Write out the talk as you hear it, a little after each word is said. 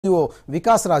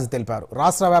Vikas Raj తెలిపారు.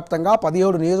 రాష్ట్ర వ్యాప్తంగా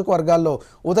 17 నియోజకవర్గాల్లో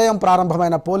ఉదయం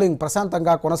ప్రారంభమైన పోలింగ్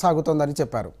ప్రశాంతంగా కొనసాగుతోందని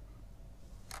చెప్పారు.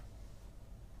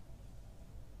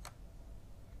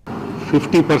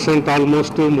 50%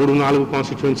 ఆల్మోస్ట్ 3-4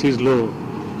 కాన్స్టిట్యుయెన్సీస్ లో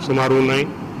సుమారు ఉన్నాయి.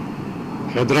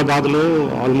 హైదరాబాద్ లో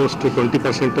ఆల్మోస్ట్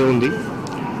 20% ఉంది.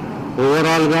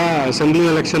 ఓవరాల్ గా అసెంబ్లీ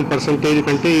ఎలక్షన్ పర్సెంటేజ్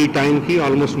కంటే ఈ టైం కి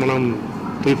ఆల్మోస్ట్ మనం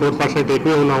 3-4%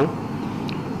 ఎక్కువ ఉన్నాం.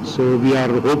 So we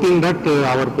are hoping that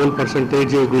our poll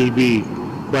percentage will be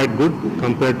quite good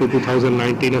compared to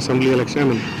 2019 assembly election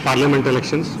and parliament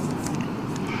elections.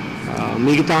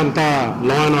 మిగతా అంతా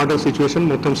law and order situation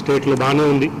మొత్తం స్టేట్ లో బాగానే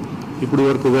ఉంది. ఇప్పుడు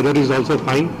వరకు weather is also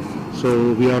fine, so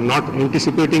we are not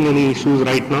anticipating any issues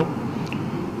right now.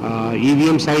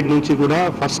 EVM side నుంచి కూడా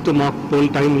ఫస్ట్ మాక్ పోల్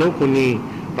టైంలో కొన్ని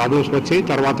ప్రాబ్లమ్స్ వచ్చాయి.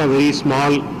 తర్వాత వెరీ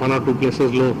స్మాల్ 1 or 2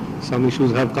 places లో some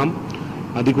issues have come.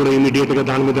 అది కూడా ఇమీడియట్ గా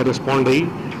దాని మీద రెస్పాండ్ అయ్యి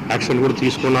యాక్షన్ కూడా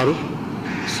తీసుకున్నారు.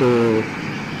 So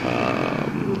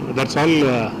that's all.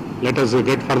 Let us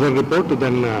get further report.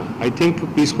 Then I think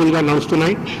పీస్ఫుల్గా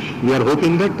నడుస్తున్నాయి. వీఆర్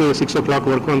హోపింగ్ దట్ 6 o'clock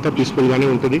వరకు అంతా పీస్ఫుల్గానే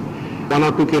ఉంటుంది. 1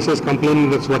 or 2 cases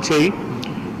కంప్లైంట్స్ వచ్చాయి.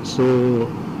 So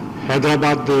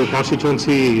Hyderabad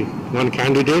constituency one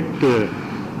candidate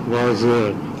was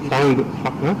found.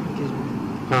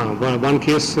 One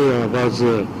case was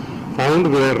found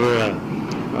wear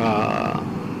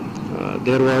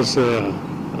there was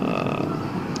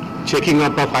checking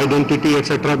up of identity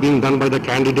etc. being done by the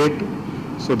candidate,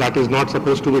 so that is not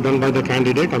supposed to be done by the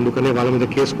candidate. Andukane vaalla meeda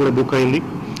case kuda book ayindi.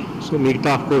 So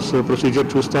meeta of course procedure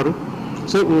chustaru.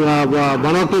 So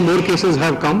 1 or 2 more cases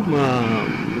have come.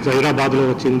 Hyderabad lo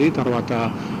vachindi. Tarvata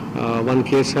one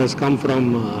case has come from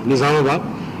Nizamabad.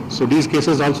 So these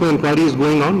cases also inquiry is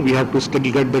going on. We have to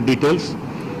still get the details.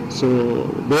 So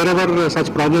wherever such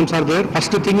problems are there,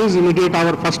 first thing is immediate.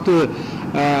 Our first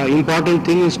important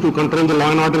thing is to control the law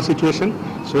and order situation,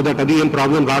 so that adi em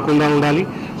problem raakunda undali.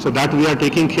 So that we are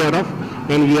taking care of,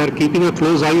 and we are keeping a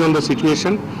close eye on the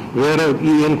situation. Where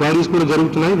inquiries kuda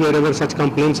jarugutunnayi, wherever such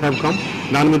complaints have come,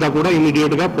 dani meeda kuda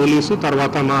immediate ga police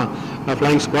tarvata ma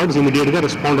flying squads immediate ga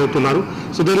respond avutunnaru.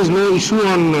 So there is no issue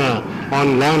on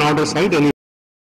law and order side.